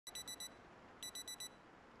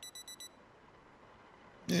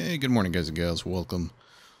Hey, good morning, guys and gals. Welcome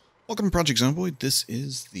to Project Zomboid. This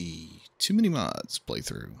is the Too Many Mods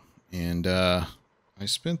playthrough. And, I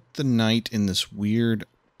spent the night in this weird,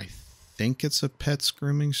 I think it's a pets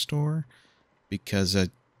grooming store, because I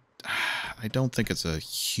don't think it's a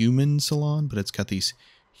human salon, but it's got these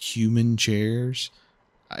human chairs.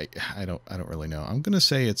 I don't really know. I'm gonna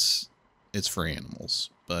say it's for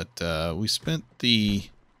animals, but, we spent the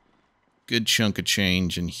good chunk of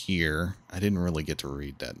change in here. I didn't really get to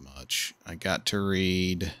read that much. I got to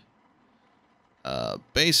read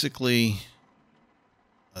basically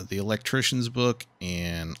the electrician's book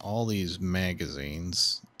and all these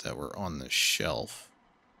magazines that were on the shelf.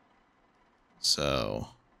 So,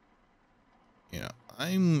 you know,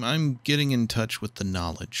 I'm getting in touch with the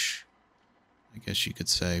knowledge, I guess you could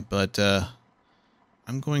say. But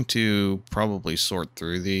I'm going to probably sort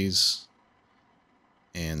through these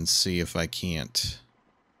and see if I can't,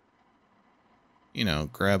 you know,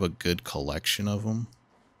 grab a good collection of them.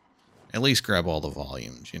 At least grab all the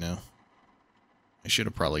volumes, you know. I should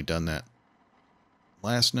have probably done that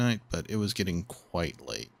last night, but it was getting quite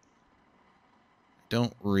late.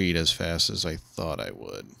 Don't read as fast as I thought I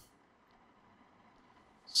would.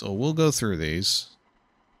 So we'll go through these,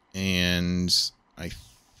 and I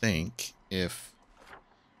think if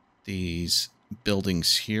these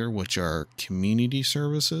buildings here, which are community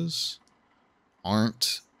services,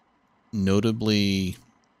 aren't notably,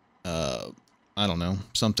 I don't know,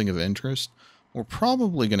 something of interest, we're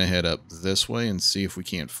probably going to head up this way and see if we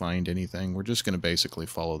can't find anything. We're just going to basically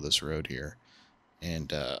follow this road here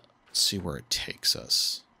and see where it takes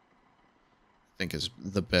us. I think is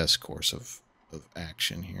the best course of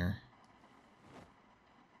action here.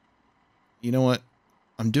 You know what?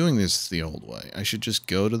 I'm doing this the old way. I should just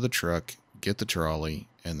go to the truck, get the trolley,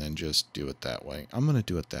 and then just do it that way. I'm going to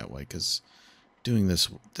do it that way because doing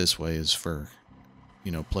this way is for,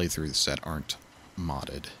 you know, playthroughs that aren't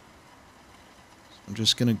modded. So I'm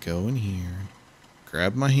just going to go in here,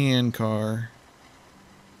 grab my hand car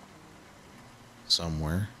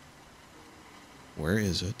somewhere. Where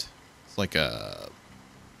is it? It's like a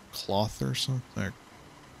cloth or something.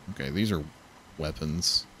 Okay, these are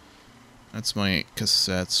weapons. That's my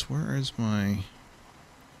cassettes. Where is my...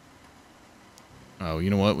 Oh, you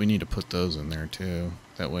know what? We need to put those in there too.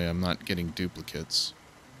 That way I'm not getting duplicates.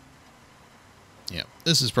 Yeah,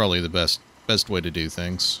 this is probably the best way to do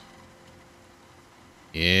things.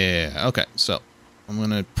 Yeah, okay, so I'm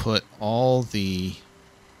going to put all the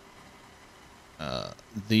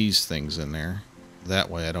these things in there. That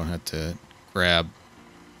way I don't have to grab,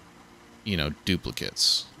 you know,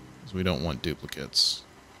 duplicates. Because we don't want duplicates.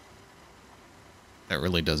 That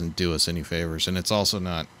really doesn't do us any favors, and it's also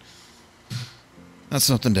not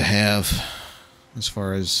something to have as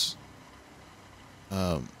far as,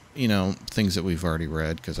 you know, things that we've already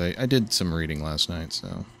read, because I did some reading last night,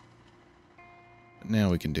 so. But now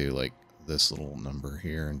we can do, like, this little number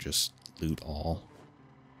here and just loot all.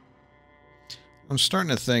 I'm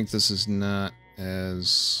starting to think this is not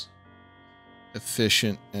as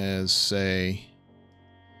efficient as, say,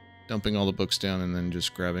 dumping all the books down and then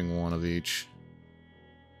just grabbing one of each.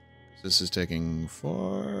 This is taking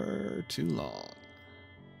far too long.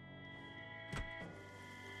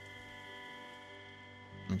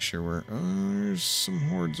 Make sure we're... Oh, there's some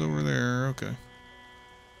hordes over there. Okay.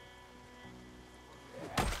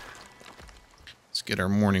 Let's get our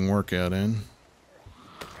morning workout in.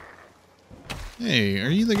 Hey, are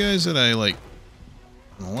you the guys that I, like,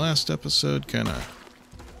 in the last episode kind of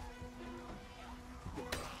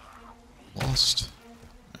lost?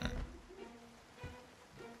 Right.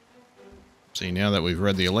 See, now that we've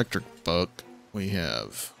read the electric book, we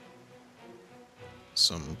have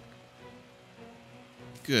some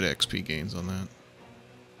good XP gains on that.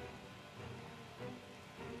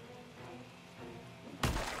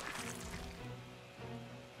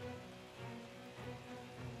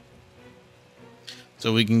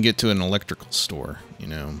 So we can get to an electrical store, you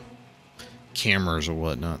know, cameras or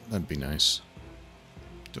whatnot. That'd be nice.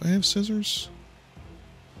 Do I have scissors?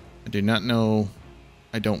 I do not know.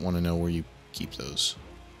 I don't want to know where you keep those.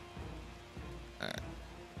 Alright.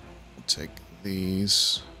 We'll take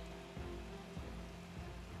these.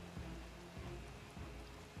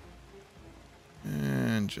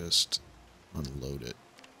 And just unload it.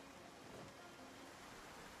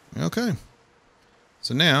 Okay.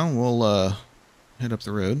 So now we'll head up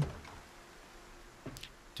the road.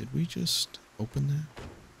 Did we just open that?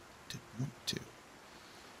 Didn't want to.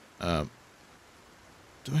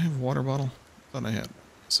 Do I have a water bottle? I thought I had.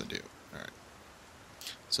 Yes, I do. Alright.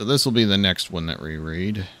 So this will be the next one that we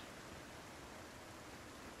read.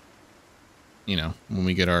 You know, when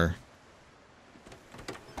we get our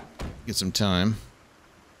Get some time.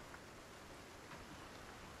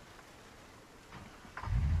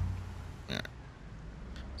 Alright.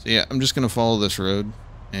 So yeah, I'm just gonna follow this road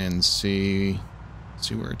and see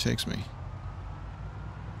where it takes me.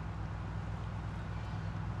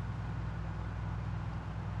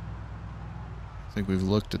 I think we've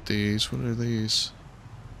looked at these. What are these?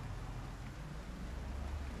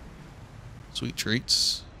 Sweet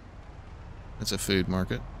treats. That's a food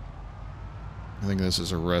market. I think this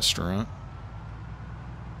is a restaurant.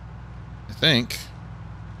 I think.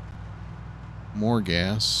 More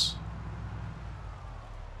gas.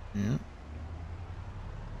 Yeah.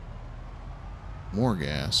 More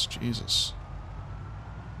gas. Jesus.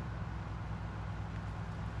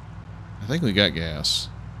 I think we got gas.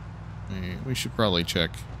 We should probably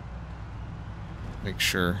check. Make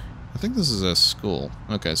sure. I think this is a school.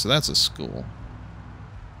 Okay, so that's a school.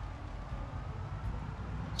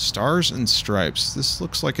 Stars and Stripes. This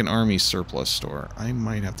looks like an army surplus store. I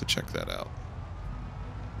might have to check that out.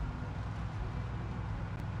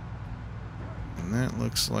 And that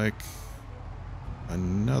looks like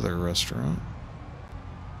another restaurant.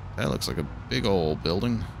 That looks like a big old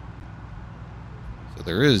building. So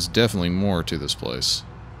there is definitely more to this place.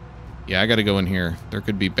 Yeah, I gotta go in here. There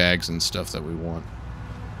could be bags and stuff that we want.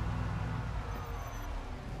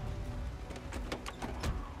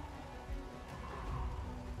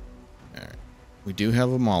 Alright. We do have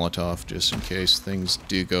a Molotov just in case things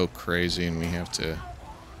do go crazy and we have to,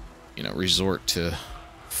 you know, resort to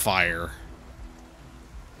fire.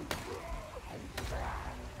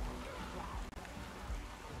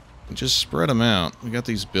 And just spread them out. We got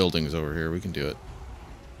these buildings over here. We can do it.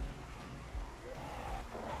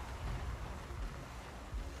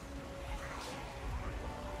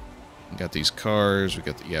 We got these cars. We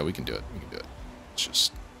got the... Yeah, we can do it. We can do it. Let's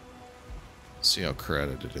just see how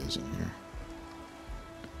crowded it is in here.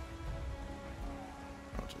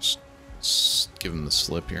 I'll just give him the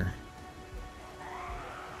slip here.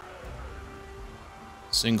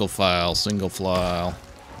 Single file, single file.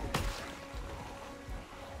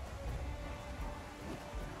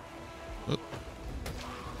 Oop.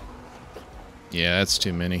 Yeah, that's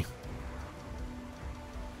too many.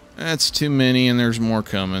 That's too many, and there's more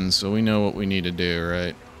coming, so we know what we need to do,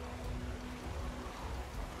 right?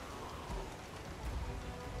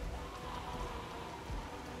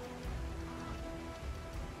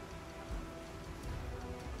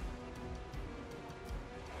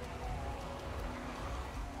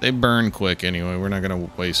 They burn quick anyway. We're not going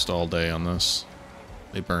to waste all day on this.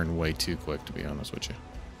 They burn way too quick, to be honest with you.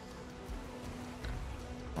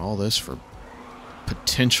 All this for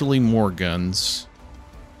potentially more guns.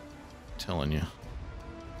 Telling you.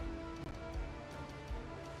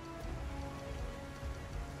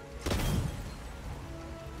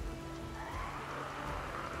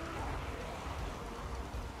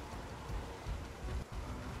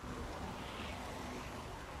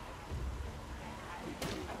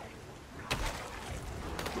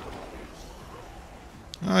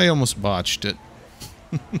 I almost botched it.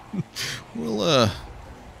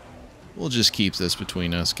 We'll just keep this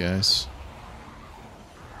between us, guys.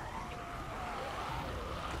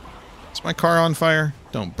 Is my car on fire?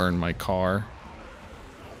 Don't burn my car.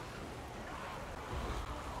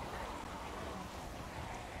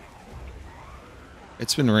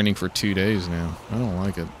 It's been raining for 2 days now. I don't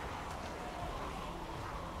like it.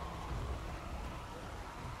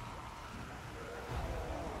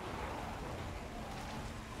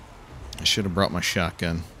 I should have brought my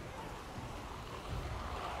shotgun.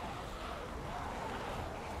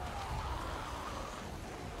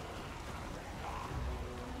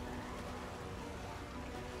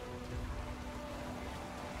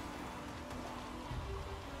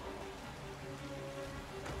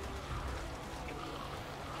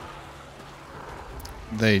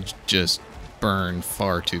 They just burn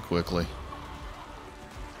far too quickly.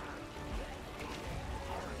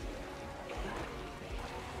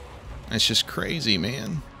 It's just crazy,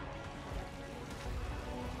 man.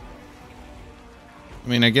 I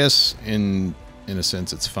mean, I guess in a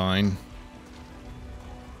sense it's fine.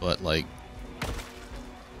 But like,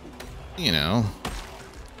 you know,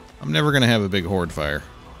 I'm never gonna have a big horde fire.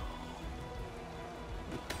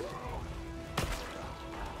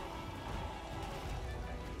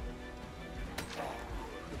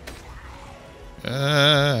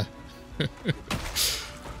 I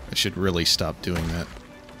should really stop doing that.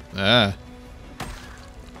 There.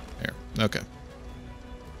 Okay.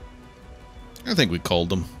 I think we culled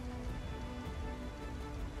them.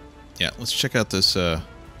 Yeah, let's check out this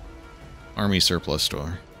army surplus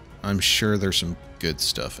store. I'm sure there's some good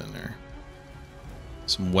stuff in there.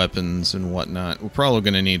 some weapons and whatnot. We're probably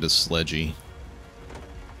going to need a sledgy.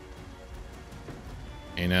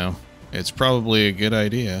 You know, it's probably a good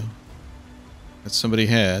idea that somebody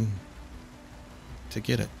had to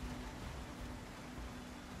get it.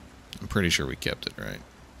 I'm pretty sure we kept it, right?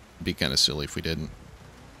 It'd be kind of silly if we didn't.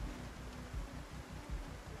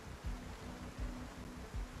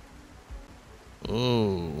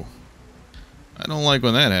 Oh, I don't like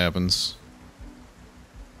when that happens.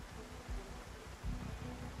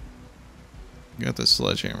 Got the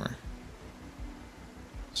sledgehammer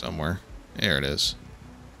somewhere. There it is.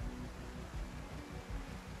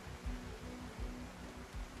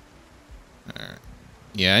 Alright.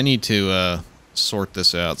 Yeah, I need to sort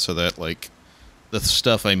this out so that, like, the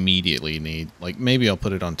stuff I immediately need. Like, maybe I'll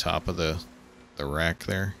put it on top of the rack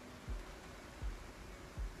there.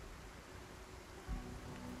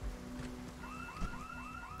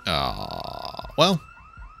 Well,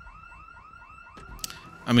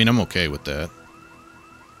 I mean, I'm okay with that.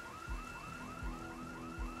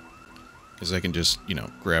 Because I can just, you know,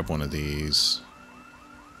 grab one of these.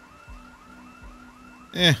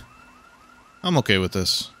 I'm okay with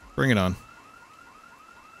this. Bring it on.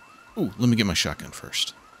 Ooh, let me get my shotgun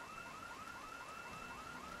first.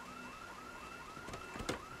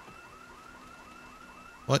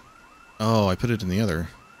 What? Oh, I put it in the other.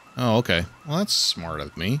 Oh, okay. Well, that's smart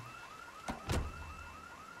of me.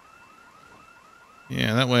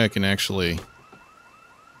 Yeah, that way I can actually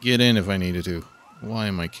get in if I needed to. Why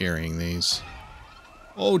am I carrying these?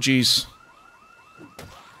 Oh, jeez.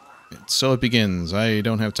 So it begins. I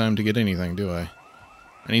don't have time to get anything, do I?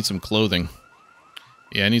 I need some clothing.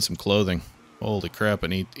 Yeah, I need some clothing. Holy crap, I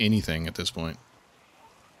need anything at this point.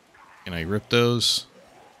 Can I rip those?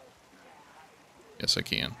 Yes, I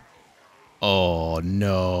can. Oh,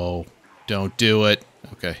 no. Don't do it.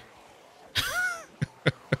 Okay.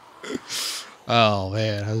 Oh,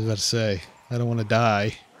 man, I was about to say. I don't want to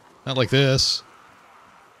die. Not like this.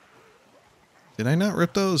 Did I not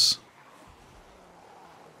rip those?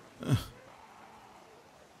 Did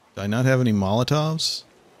I not have any Molotovs?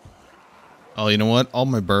 Oh, you know what? All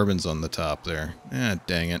my bourbon's on the top there. Ah,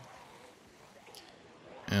 dang it.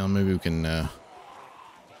 Well, maybe we can, yeah,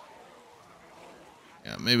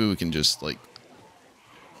 maybe we can just, like,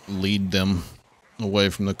 lead them away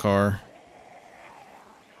from the car.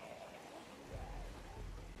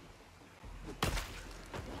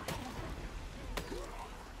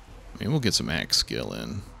 I mean, we'll get some axe skill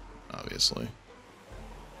in, obviously.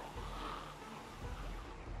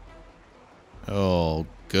 Oh,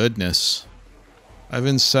 goodness. I've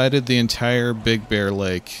incited the entire Big Bear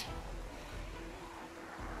Lake.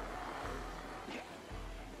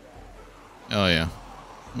 Oh, yeah.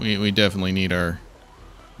 We definitely need our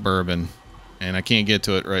bourbon. And I can't get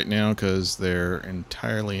to it right now because they're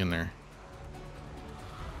entirely in there.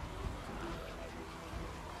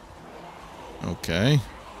 Okay.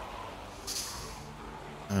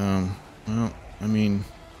 Well, I mean,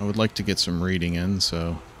 I would like to get some reading in,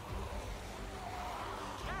 so...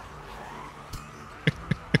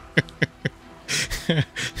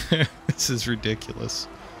 This is ridiculous.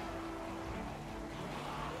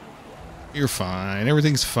 You're fine.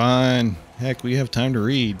 Everything's fine. Heck, we have time to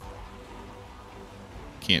read.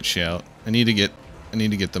 Can't shout. I need to get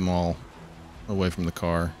them all away from the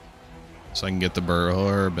car so I can get the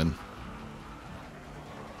bourbon.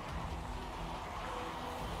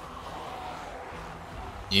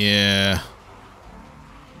 Yeah.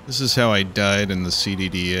 This is how I died in the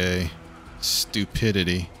CDDA.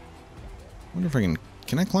 Stupidity. I wonder if I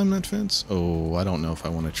can I climb that fence? Oh, I don't know if I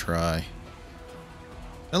want to try.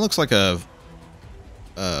 That looks like a,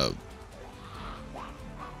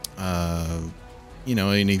 you know,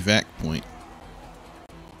 an evac point.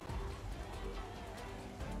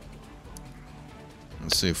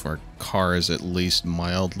 Let's see if our car is at least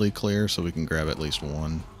mildly clear so we can grab at least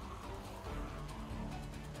one.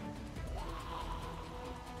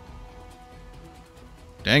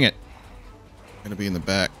 Dang it. I'm gonna be in the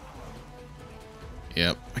back.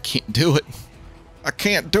 Yep, I can't do it. I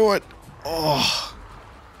can't do it. Oh.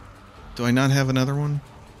 Do I not have another one?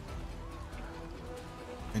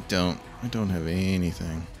 I don't. I don't have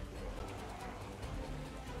anything.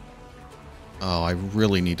 Oh, I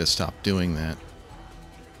really need to stop doing that.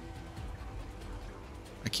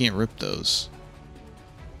 I can't rip those.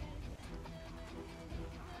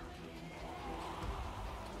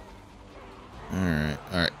 Alright,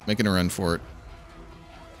 alright. Making a run for it.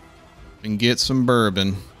 We can get some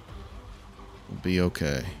bourbon. We'll be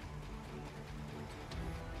okay.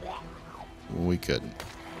 We couldn't.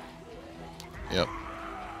 Yep.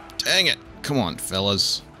 Dang it! Come on,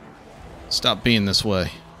 fellas. Stop being this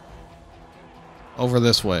way. Over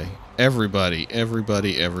this way. Everybody.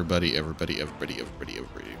 Everybody.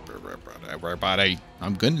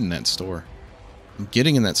 I'm good in that store. I'm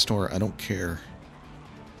getting in that store. I don't care.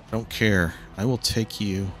 I don't care. I will take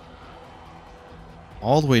you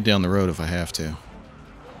all the way down the road if I have to.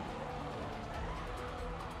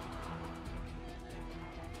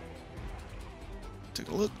 Take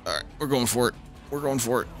a look. Alright, we're going for it. We're going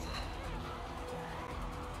for it.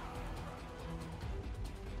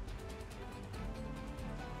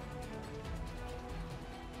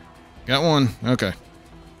 Got one. Okay.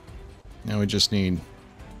 Now we just need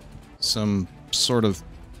some sort of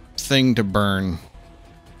thing to burn.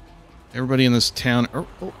 Everybody in this town...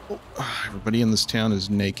 everybody in this town is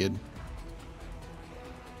naked.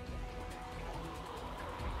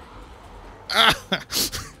 Ah!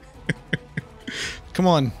 Come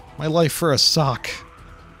on. My life for a sock.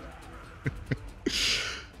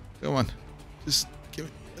 Come on. Just give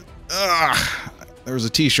me... There was a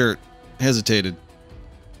t-shirt. Hesitated.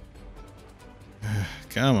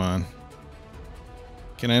 Come on.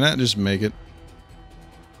 Can I not just make it?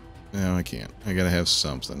 No, I can't. I gotta have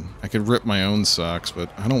something. I could rip my own socks, but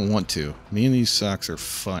I don't want to. Me and these socks are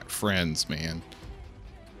friends, man.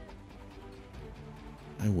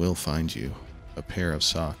 I will find you a pair of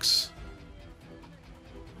socks.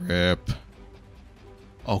 Rip.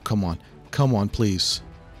 Oh, come on. Come on, please.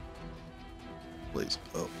 Please.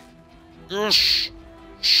 Oh. Gosh.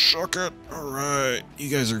 Shuck it. Alright. You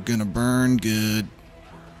guys are gonna burn good.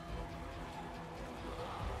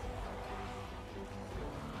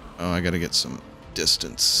 Oh, I gotta get some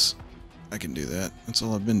distance. I can do that. That's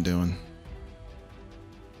all I've been doing.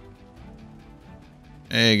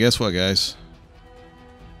 Hey, guess what, guys?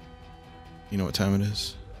 You know what time it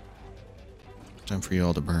is? Time for you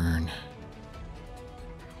all to burn.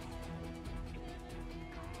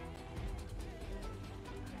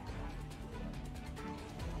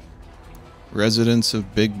 Residents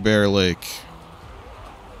of Big Bear Lake.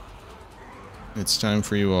 It's time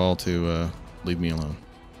for you all to leave me alone.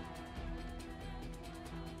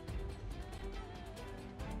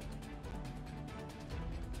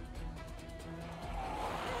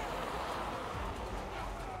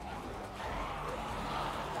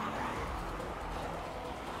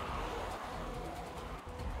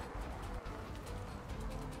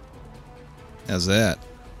 How's that?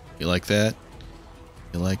 You like that?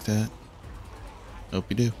 You like that? Hope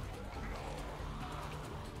you do.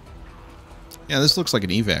 Yeah, this looks like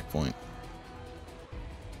an evac point.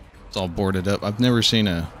 It's all boarded up. I've never seen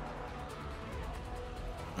a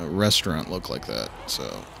restaurant look like that.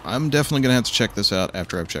 So I'm definitely going to have to check this out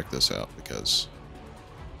after I've checked this out because,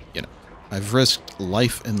 you know, I've risked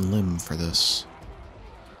life and limb for this.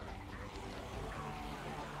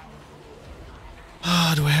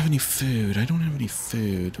 Ah, do I have any food? I don't have any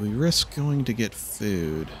food. Do we risk going to get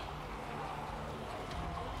food?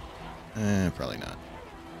 Probably not.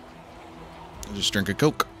 I'll just drink a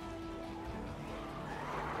Coke.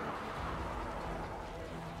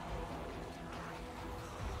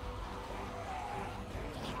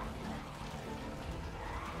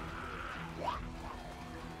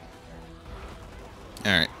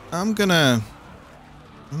 Alright, I'm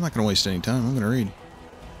not gonna waste any time. I'm gonna read.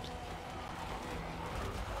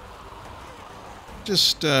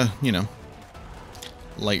 Just, you know,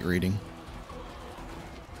 light reading.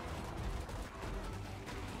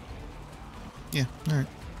 Yeah, alright.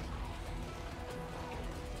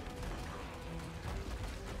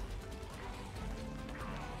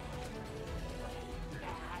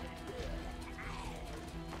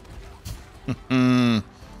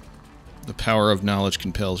 The power of knowledge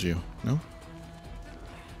compels you, no?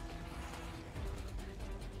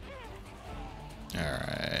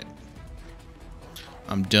 Alright.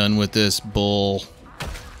 I'm done with this bull.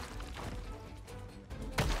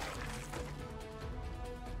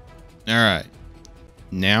 Alright.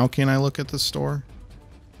 Now can I look at the store?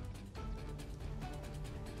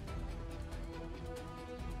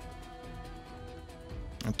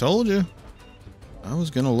 I told you. I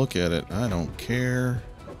was gonna look at it. I don't care.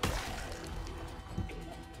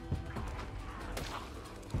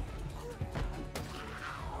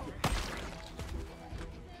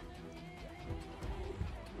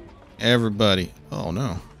 Everybody. Oh,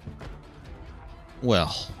 no.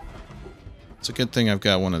 Well. It's a good thing I've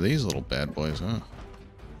got one of these little bad boys, huh?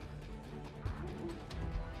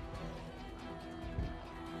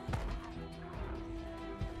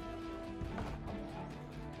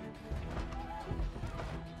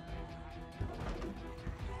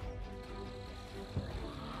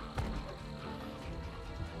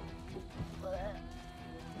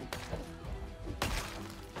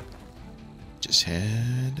 Just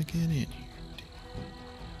had to get in here.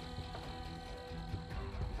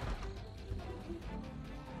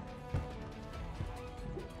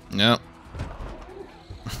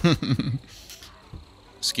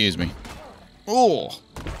 Excuse me. Oh!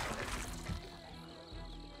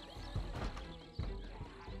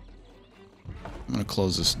 I'm gonna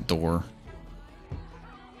close this door.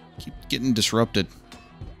 Keep getting disrupted.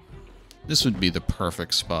 This would be the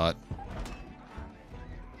perfect spot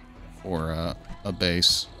for a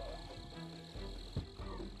base.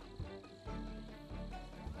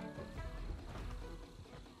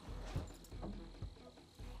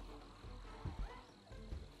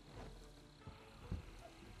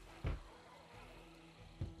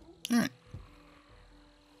 All right.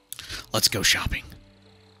 Let's go shopping.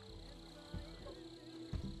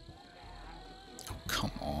 Oh,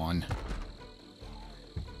 come on.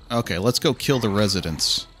 Okay, let's go kill the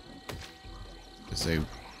residents. Because they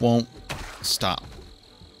won't stop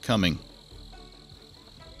coming.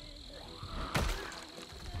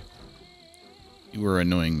 You were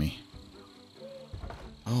annoying me.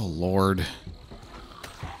 Oh, Lord.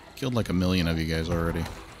 Killed like 1 million of you guys already.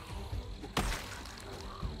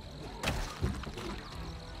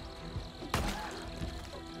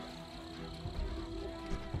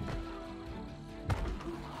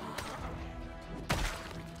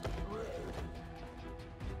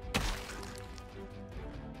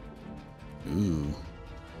 Ooh.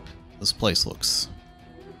 This place looks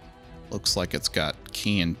like it's got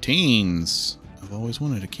canteens. I've always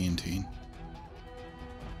wanted a canteen.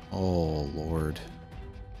 Oh, Lord.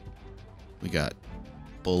 We got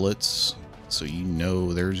bullets, so you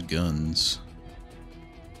know there's guns.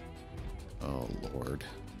 Oh, Lord.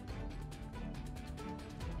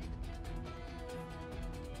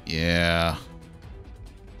 Yeah.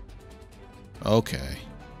 Okay.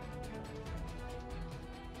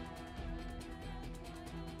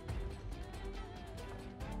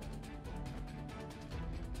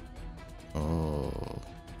 Oh.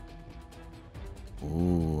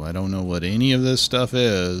 Ooh, I don't know what any of this stuff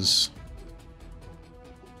is,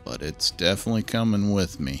 but it's definitely coming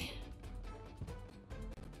with me.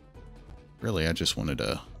 Really, I just wanted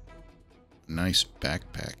a nice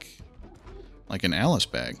backpack. Like an Alice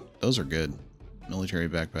bag. Those are good. Military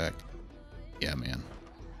backpack. Yeah, man.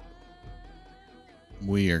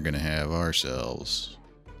 We are going to have ourselves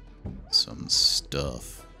some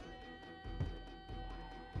stuff.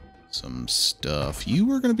 Some stuff.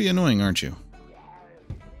 You are going to be annoying, aren't you?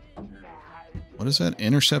 What is that?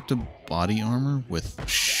 Intercepted body armor with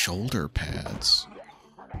shoulder pads.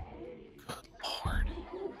 Good Lord.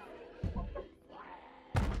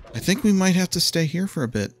 I think we might have to stay here for a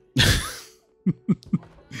bit.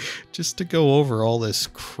 Just to go over all this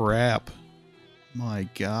crap. My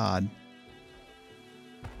God.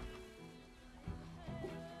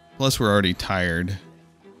 Plus, we're already tired.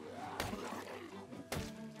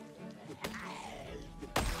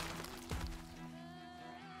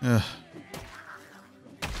 Ugh.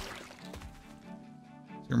 Is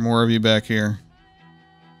there more of you back here?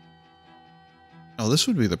 Oh, this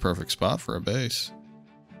would be the perfect spot for a base.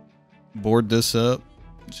 Board this up.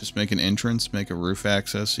 Just make an entrance, make a roof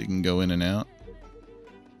access so you can go in and out.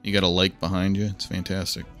 You got a lake behind you. It's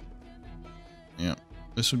fantastic. Yeah.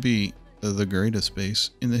 This would be the greatest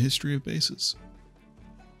base in the history of bases.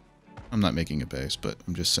 I'm not making a base, but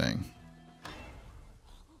I'm just saying.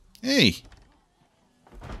 Hey!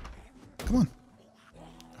 Come on.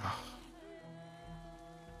 Oh.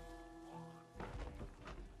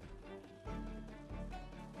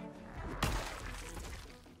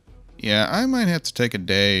 Yeah, I might have to take a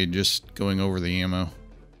day just going over the ammo.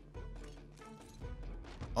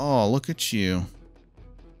 Oh, look at you.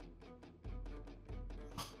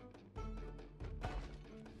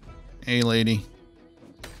 Hey, lady.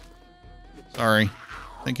 Sorry.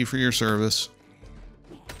 Thank you for your service.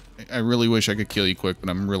 I really wish I could kill you quick, but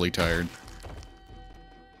I'm really tired.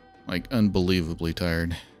 Like, unbelievably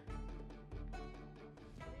tired.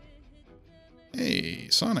 Hey,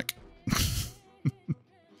 Sonic.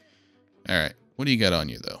 Alright, what do you got on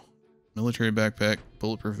you, though? Military backpack,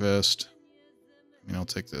 bulletproof vest. I mean, I'll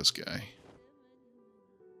take this guy.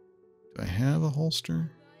 Do I have a holster?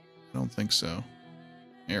 I don't think so.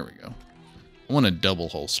 There we go. I want a double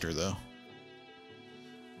holster, though.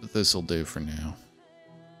 But this'll do for now.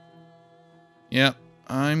 Yep,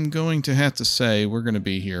 I'm going to have to say we're going to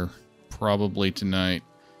be here probably tonight,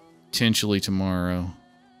 potentially tomorrow.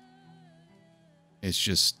 It's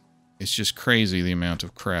just crazy the amount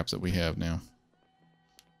of crap that we have now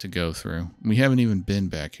to go through. We haven't even been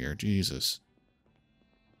back here. Jesus.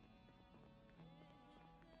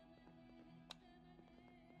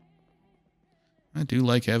 I do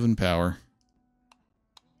like having power.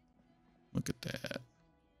 Look at that.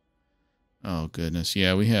 Oh goodness.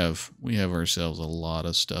 Yeah, we have ourselves a lot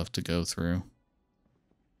of stuff to go through.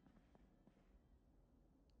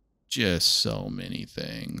 Just so many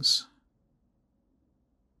things.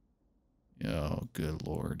 Oh, good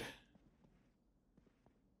Lord.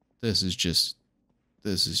 This is just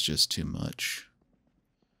too much.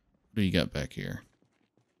 What do you got back here?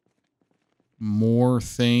 More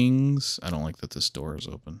things. I don't like that this door is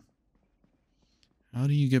open. How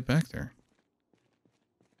do you get back there?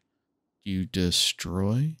 You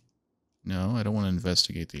destroy? No, I don't want to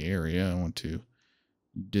investigate the area. I want to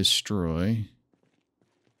destroy.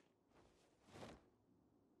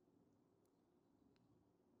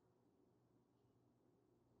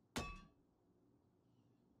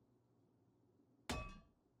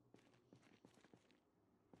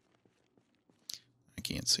 I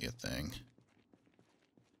can't see a thing. Is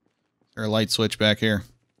there a light switch back here?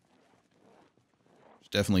 There's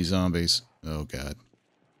definitely zombies. Oh, God.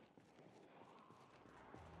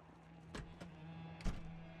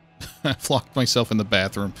 I've locked myself in the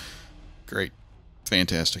bathroom. Great.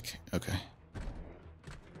 Fantastic. Okay.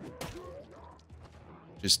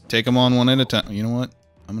 Just take them on one at a time. You know what?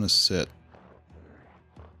 I'm going to sit.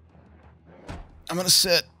 I'm going to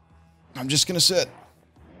sit. I'm just going to sit.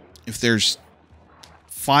 If there's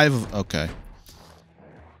 5 of... Okay.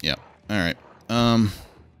 Yeah. All right.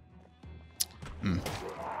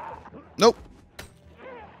 Nope.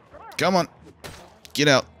 Come on. Get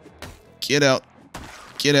out. Get out.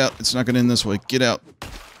 Get out. It's not going to end this way. Get out.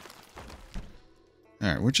 All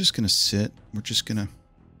right. We're just going to sit. We're just going to...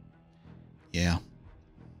 Yeah.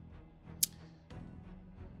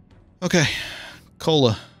 Okay.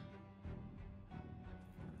 Cola.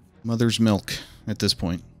 Mother's milk at this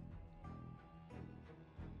point.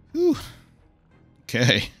 Whew.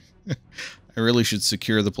 Okay. I really should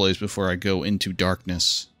secure the place before I go into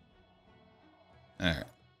darkness. Alright.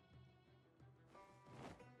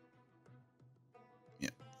 Yeah,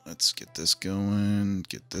 let's get this going.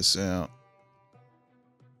 Get this out.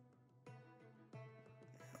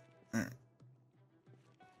 Alright.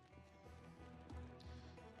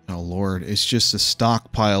 Oh, Lord. It's just a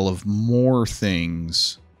stockpile of more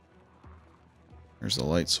things. There's the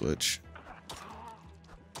light switch.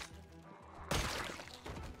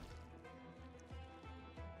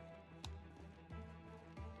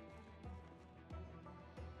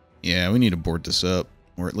 Yeah, we need to board this up,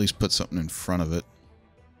 or at least put something in front of it.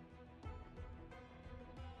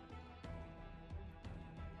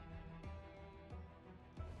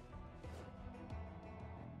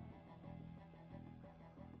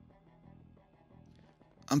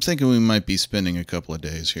 I'm thinking we might be spending a couple of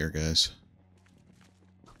days here, guys.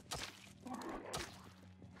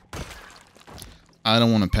 I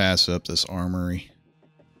don't want to pass up this armory.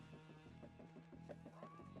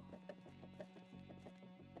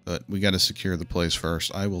 But we got to secure the place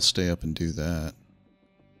first. I will stay up and do that.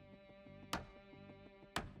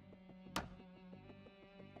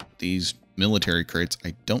 These military crates,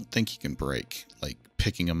 I don't think you can break. Like,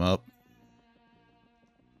 picking them up.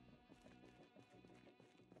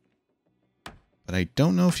 But I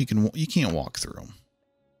don't know if you can... You can't walk through them.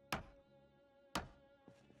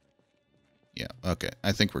 Yeah, okay.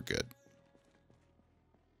 I think we're good.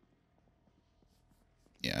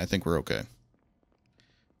 Yeah, I think we're okay.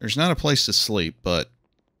 There's not a place to sleep, but,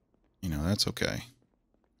 you know, that's okay.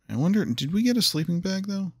 I wonder, did we get a sleeping bag,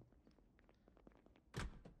 though?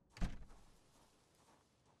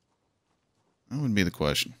 That would be the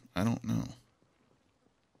question. I don't know.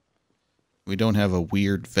 We don't have a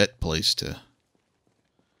weird vet place to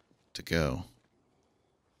go.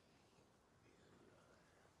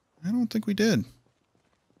 I don't think we did.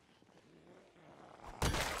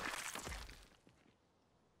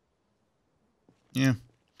 Yeah.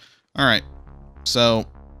 All right. So,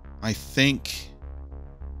 I think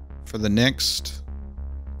for the next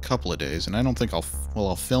couple of days, and I don't think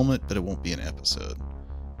I'll film it, but it won't be an episode.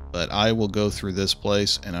 But I will go through this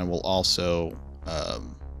place, and I will also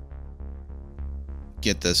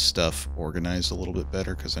get this stuff organized a little bit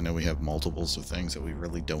better, because I know we have multiples of things that we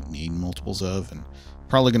really don't need multiples of, and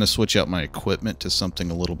probably going to switch out my equipment to something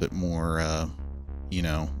a little bit more, you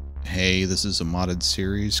know, hey, this is a modded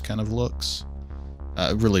series kind of looks.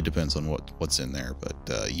 It really depends on what's in there,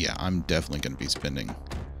 but yeah, I'm definitely going to be spending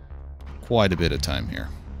quite a bit of time here.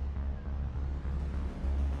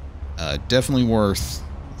 Definitely worth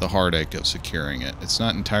the heartache of securing it. It's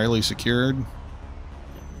not entirely secured,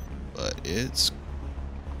 but it's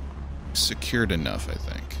secured enough, I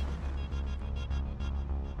think.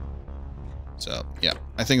 So, yeah,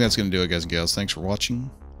 I think that's going to do it, guys and gals. Thanks for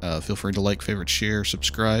watching. Feel free to like, favorite, share,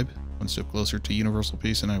 subscribe. One step closer to universal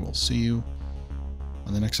peace, and I will see you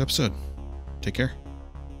on the next episode. Take care.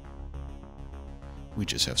 We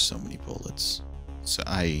just have so many bullets. So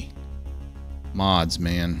mods,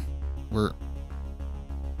 man. We're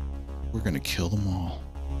gonna kill them all.